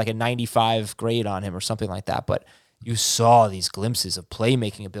 18, he had like a 95 grade on him or something like that. But you saw these glimpses of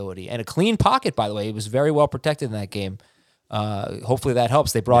playmaking ability and a clean pocket, by the way. He was very well protected in that game. Hopefully that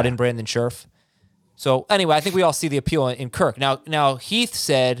helps. They brought in Brandon Scherf. So anyway, I think we all see the appeal in Kirk. Now Heath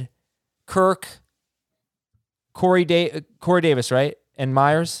said Kirk, Corey Davis, right? And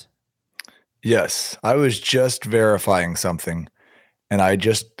Myers? Yes. I was just verifying something, and I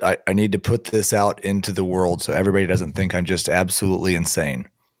need to put this out into the world so everybody doesn't think I'm just absolutely insane.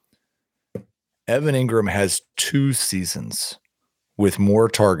 Evan Ingram has 2 seasons with more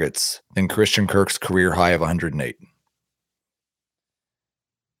targets than Christian Kirk's career high of 108.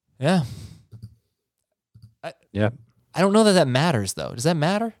 Yeah. I don't know that matters, though. Does that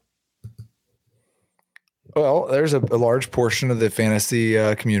matter? Well, there's a large portion of the fantasy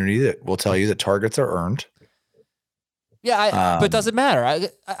community that will tell you that targets are earned. Yeah, but does it matter?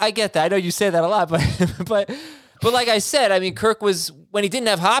 I get that. I know you say that a lot, but like I said, I mean, Kirk was, when he didn't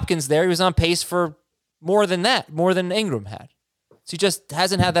have Hopkins there, he was on pace for more than Ingram had. So he just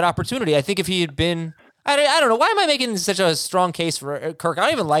hasn't had that opportunity. I think if he had been, I don't know, why am I making such a strong case for Kirk? I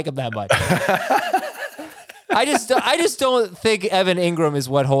don't even like him that much. I just don't think Evan Ingram is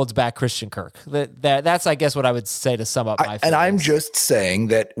what holds back Christian Kirk. That's I guess what I would say to sum up my feelings. And I'm just saying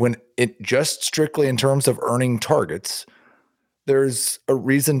that when it just strictly in terms of earning targets, there's a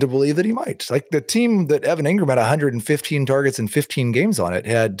reason to believe that he might. Like the team that Evan Ingram had 115 targets and 15 games on it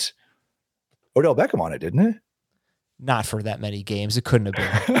had Odell Beckham on it, didn't it? Not for that many games. It couldn't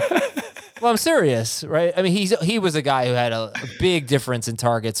have been. Well, I'm serious, right? I mean, he was a guy who had a big difference in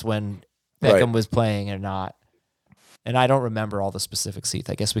targets when Beckham was playing or not. And I don't remember all the specifics, Heath.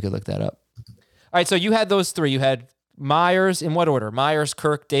 I guess we could look that up. All right, so you had those 3. You had Myers, in what order? Myers,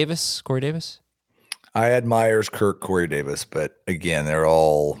 Kirk, Davis, Corey Davis? I had Myers, Kirk, Corey Davis, but again, they're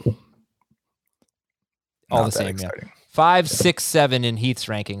all the same. Exciting. Yeah. 5, 6, 7 in Heath's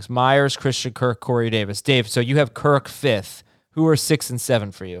rankings. Myers, Christian Kirk, Corey Davis. Dave, so you have Kirk 5th. Who are 6 and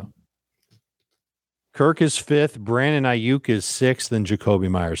 7 for you? Kirk is 5th. Brandon Ayuk is 6th, and Jacoby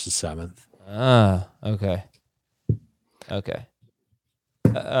Myers is 7th. Okay.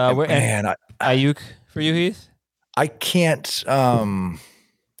 Ayuk for you, Heath? I can't.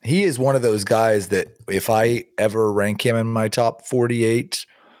 He is one of those guys that if I ever rank him in my top 48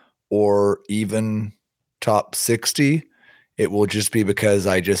 or even top 60, it will just be because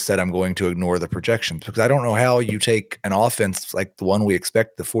I just said I'm going to ignore the projections, because I don't know how you take an offense like the one we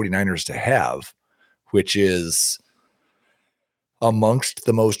expect the 49ers to have, which is amongst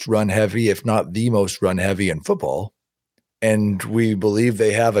the most run heavy, if not the most run heavy in football. And we believe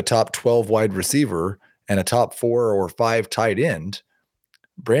they have a top 12 wide receiver and a top 4 or 5 tight end.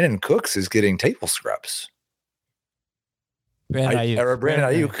 Brandon Cooks is getting table scraps. Brandon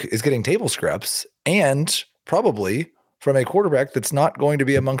Ayuk is getting table scraps, and probably from a quarterback that's not going to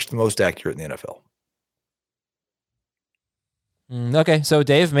be amongst the most accurate in the NFL. Okay, so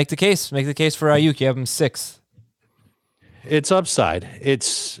Dave, make the case. Make the case for Ayuk. You have him 6th. It's upside.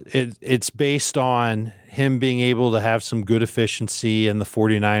 It's based on him being able to have some good efficiency and the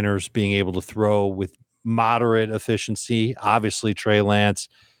 49ers being able to throw with moderate efficiency. Obviously, Trey Lance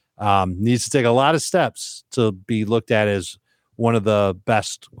needs to take a lot of steps to be looked at as one of the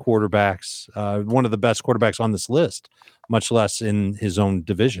best quarterbacks on this list, much less in his own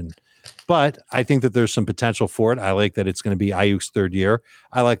division. But I think that there's some potential for it. I like that it's going to be Ayuk's third year.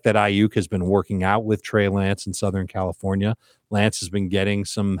 I like that Ayuk has been working out with Trey Lance in Southern California. Lance has been getting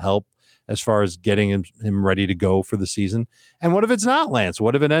some help as far as getting him ready to go for the season. And what if it's not Lance?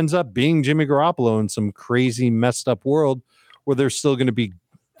 What if it ends up being Jimmy Garoppolo in some crazy messed up world where there's still going to be,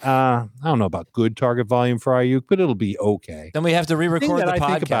 I don't know about good target volume for Ayuk, but it'll be okay. Then we have to re-record the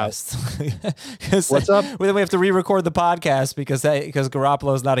podcast. What's up? Then we have to re-record the podcast because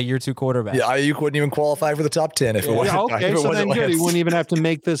Garoppolo's not a year 2 quarterback. Yeah, Ayuk wouldn't even qualify for the top 10 if it wasn't. Okay, if it so wasn't then good. He Lance. wouldn't even have to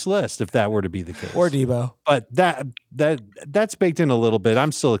make this list if that were to be the case. Or Debo. But that's baked in a little bit.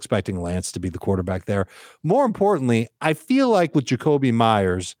 I'm still expecting Lance to be the quarterback there. More importantly, I feel like with Jacoby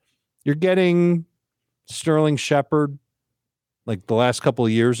Myers, you're getting Sterling Shepard, like the last couple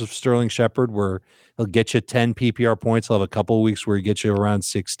of years of Sterling Shepard, where he'll get you 10 PPR points. He'll have a couple of weeks where he gets you around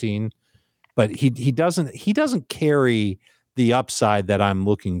 16. But he doesn't carry the upside that I'm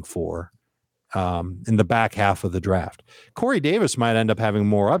looking for in the back half of the draft. Corey Davis might end up having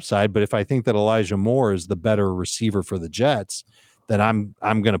more upside, but if I think that Elijah Moore is the better receiver for the Jets, then I'm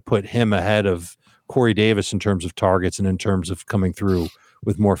going to put him ahead of Corey Davis in terms of targets and in terms of coming through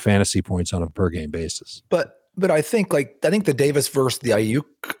with more fantasy points on a per game basis. But I think the Davis versus the Ayuk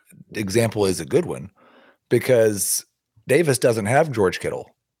example is a good one because Davis doesn't have George Kittle.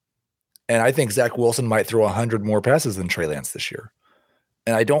 And I think Zach Wilson might throw 100 more passes than Trey Lance this year.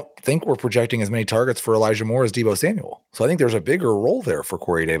 And I don't think we're projecting as many targets for Elijah Moore as Deebo Samuel. So I think there's a bigger role there for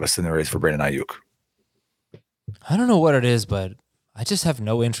Corey Davis than there is for Brandon Ayuk. I don't know what it is, but I just have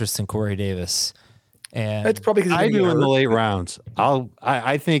no interest in Corey Davis. And It's probably because I do in the late rounds.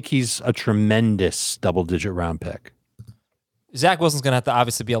 I think he's a tremendous double-digit round pick. Zach Wilson's going to have to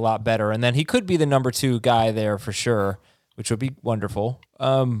obviously be a lot better, and then he could be the number 2 guy there for sure, which would be wonderful.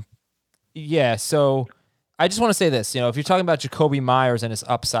 Yeah, so I just want to say this. If you're talking about Jacoby Myers and his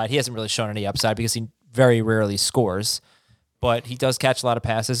upside, he hasn't really shown any upside because he very rarely scores, but he does catch a lot of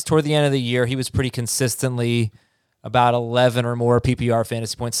passes. Toward the end of the year, he was pretty consistently about 11 or more PPR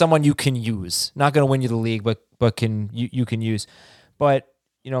fantasy points. Someone you can use. Not going to win you the league, but you can use. But,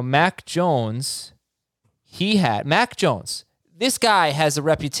 Mac Jones, this guy has a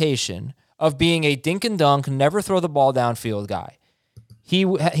reputation of being a dink and dunk, never throw the ball downfield guy. He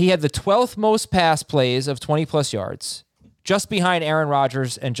had the 12th most pass plays of 20-plus yards, just behind Aaron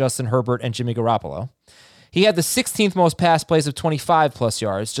Rodgers and Justin Herbert and Jimmy Garoppolo. He had the 16th most pass plays of 25-plus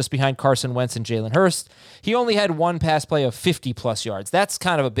yards, just behind Carson Wentz and Jalen Hurst. He only had one pass play of 50-plus yards. That's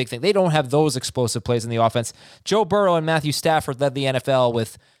kind of a big thing. They don't have those explosive plays in the offense. Joe Burrow and Matthew Stafford led the NFL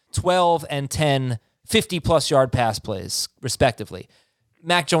with 12 and 10 50-plus yard pass plays, respectively.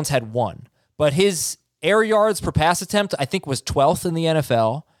 Mac Jones had one. But his air yards per pass attempt, I think, was 12th in the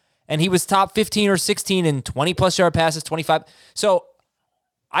NFL. And he was top 15 or 16 in 20-plus yard passes, 25. So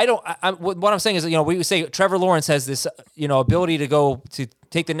what I'm saying is, we say Trevor Lawrence has this, ability to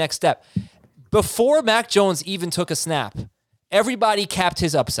take the next step. Before Mac Jones even took a snap, everybody capped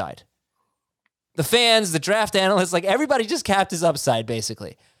his upside. The fans, the draft analysts, everybody just capped his upside,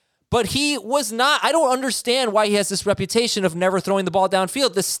 basically. But he was not. I don't understand why he has this reputation of never throwing the ball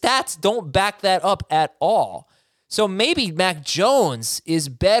downfield. The stats don't back that up at all. So maybe Mac Jones is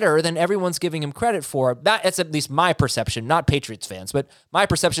better than everyone's giving him credit for. That's at least my perception, not Patriots fans, but my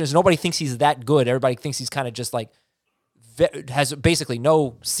perception is nobody thinks he's that good. Everybody thinks he's kind of just has basically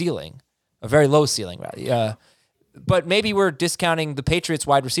no ceiling, a very low ceiling, rather. But maybe we're discounting the Patriots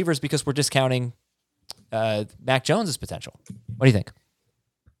wide receivers because we're discounting Mac Jones' potential. What do you think?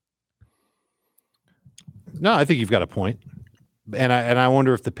 No, I think you've got a point. And I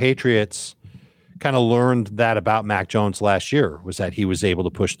wonder if the Patriots kind of learned that about Mac Jones last year, was that he was able to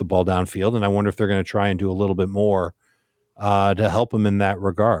push the ball downfield. And I wonder if they're going to try and do a little bit more to help him in that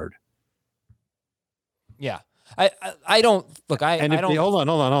regard. Yeah. I don't look. Hold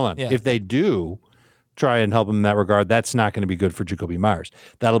on. Yeah. If they do try and help him in that regard, that's not going to be good for Jacoby Myers.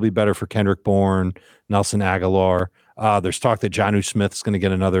 That'll be better for Kendrick Bourne, Nelson Aguilar. There's talk that Jonnu Smith's going to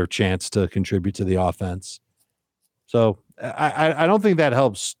get another chance to contribute to the offense. So I don't think that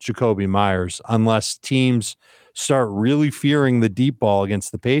helps Jacoby Myers unless teams start really fearing the deep ball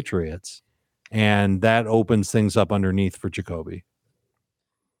against the Patriots, and that opens things up underneath for Jacoby.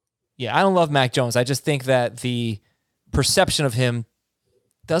 Yeah, I don't love Mac Jones. I just think that the perception of him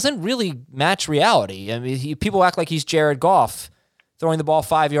doesn't really match reality. I mean, people act like he's Jared Goff, throwing the ball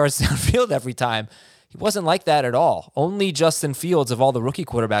 5 yards downfield every time. He wasn't like that at all. Only Justin Fields, of all the rookie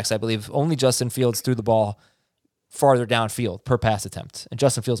quarterbacks, I believe, only Justin Fields threw the ball farther downfield per pass attempt. And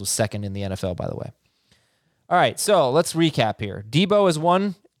Justin Fields was second in the NFL, by the way. All right, so let's recap here. Debo is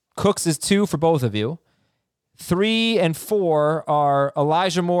 1, Cooks is 2 for both of you. 3 and 4 are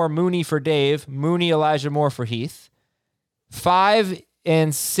Elijah Moore, Mooney for Dave, Mooney, Elijah Moore for Heath. 5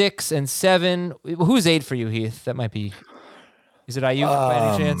 and 6 and 7. Who's 8 for you, Heath? That might be. Is it Ayuk by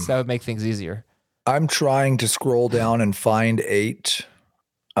any chance? That would make things easier. I'm trying to scroll down and find 8.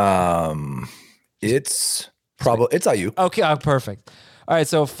 It's Ayuk. Okay, perfect. All right,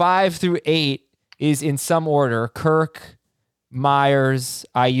 so 5 through 8 is in some order: Kirk, Myers,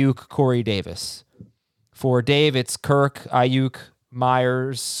 Ayuk, Corey Davis. For Dave, it's Kirk, Ayuk,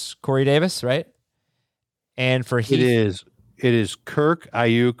 Myers, Corey Davis, right? And for Heath, it is Kirk,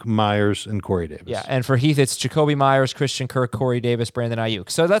 Ayuk, Myers, and Corey Davis. Yeah, and for Heath, it's Jacoby Myers, Christian Kirk, Corey Davis, Brandon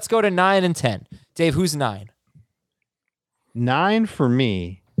Ayuk. So let's go to 9 and 10. Dave, who's 9? 9 for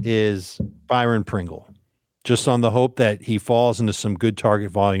me is Byron Pringle, just on the hope that he falls into some good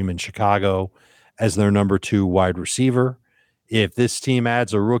target volume in Chicago as their number 2 wide receiver. If this team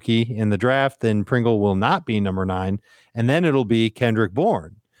adds a rookie in the draft, then Pringle will not be number 9, and then it'll be Kendrick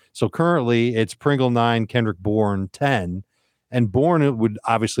Bourne. So currently it's Pringle 9, Kendrick Bourne 10, and Bourne would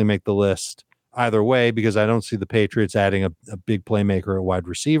obviously make the list either way because I don't see the Patriots adding a big playmaker at wide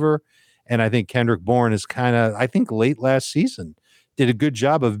receiver. And I think Kendrick Bourne is kind of, I think late last season, did a good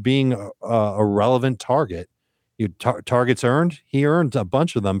job of being a relevant target. Targets earned. He earned a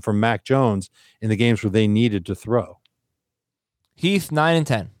bunch of them from Mac Jones in the games where they needed to throw. Heath, 9 and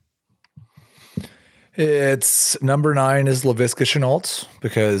 10. It's number 9 is Laviska Shenault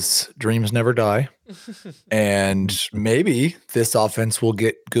because dreams never die. And maybe this offense will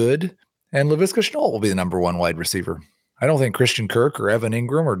get good and Laviska Shenault will be the number 1 wide receiver. I don't think Christian Kirk or Evan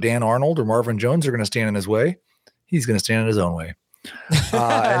Ingram or Dan Arnold or Marvin Jones are going to stand in his way. He's going to stand in his own way.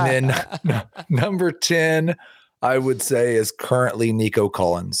 And then number 10, I would say, is currently Nico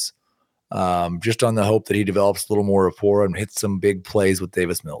Collins. Just on the hope that he develops a little more rapport and hits some big plays with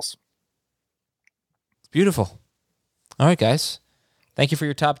Davis Mills. Beautiful. All right, guys. Thank you for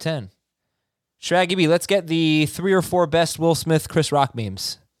your top 10. Shraggy B, let's get the 3 or 4 best Will Smith, Chris Rock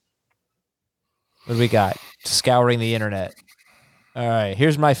memes. What do we got? Scouring the internet. All right,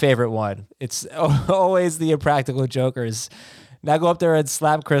 here's my favorite one. It's always the Impractical Jokers. Now go up there and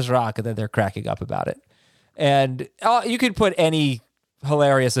slap Chris Rock, and then they're cracking up about it. And you could put any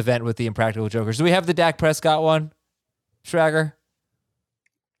hilarious event with the Impractical Jokers. Do we have the Dak Prescott one, Schrager?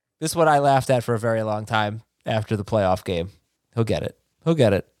 This is what I laughed at for a very long time after the playoff game. He'll get it. He'll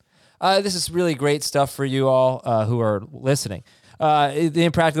get it. This is really great stuff for you all who are listening. The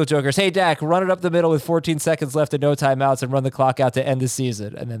Impractical Jokers. Hey, Dak, run it up the middle with 14 seconds left and no timeouts and run the clock out to end the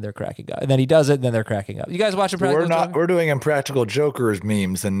season. And then they're cracking up. And then he does it, and then they're cracking up. You guys watch Impractical Jokers? We're doing Impractical Jokers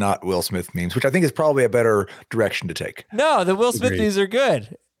memes and not Will Smith memes, which I think is probably a better direction to take. No, the Will Smith memes are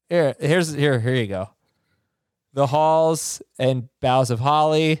good. Here you go. The Halls and Boughs of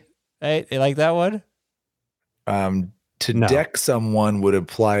Holly. Hey, you like that one? Deck someone would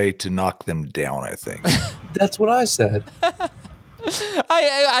apply to knock them down, I think. That's what I said.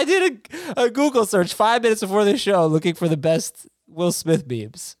 I did a Google search 5 minutes before the show looking for the best Will Smith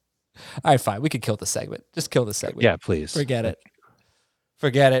memes. All right, fine. We could kill the segment. Just kill the segment. Yeah, please. Forget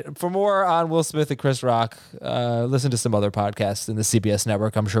it. For more on Will Smith and Chris Rock, listen to some other podcasts in the CBS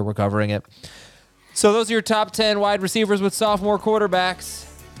network. I'm sure we're covering it. So those are your top 10 wide receivers with sophomore quarterbacks.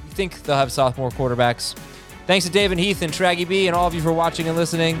 You think they'll have sophomore quarterbacks. Thanks to Dave and Heath and Traggy B and all of you for watching and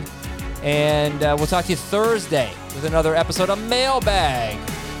listening. And we'll talk to you Thursday with another episode of Mailbag.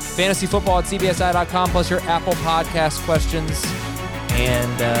 FantasyFootball@CBSI.com plus your Apple Podcast questions.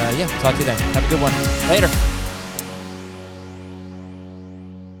 And we'll talk to you then. Have a good one. Later.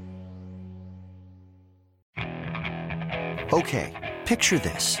 Okay, picture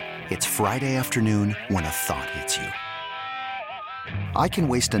this. It's Friday afternoon when a thought hits you. I can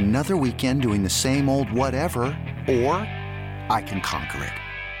waste another weekend doing the same old whatever, or I can conquer it.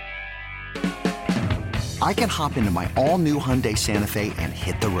 I can hop into my all-new Hyundai Santa Fe and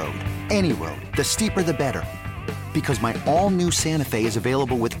hit the road. Any road. The steeper, the better. Because my all-new Santa Fe is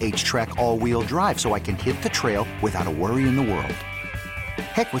available with H-Track all-wheel drive, so I can hit the trail without a worry in the world.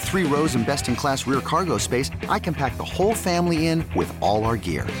 Heck, with 3 rows and best-in-class rear cargo space, I can pack the whole family in with all our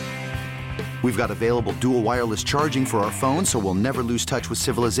gear. We've got available dual wireless charging for our phones, so we'll never lose touch with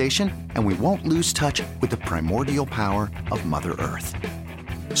civilization, and we won't lose touch with the primordial power of Mother Earth.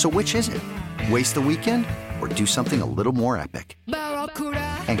 So which is it? Waste the weekend or do something a little more epic?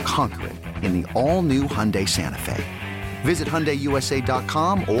 And conquer it in the all-new Hyundai Santa Fe. Visit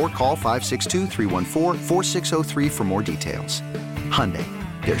HyundaiUSA.com or call 562-314-4603 for more details. Hyundai,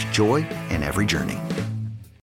 there's joy in every journey.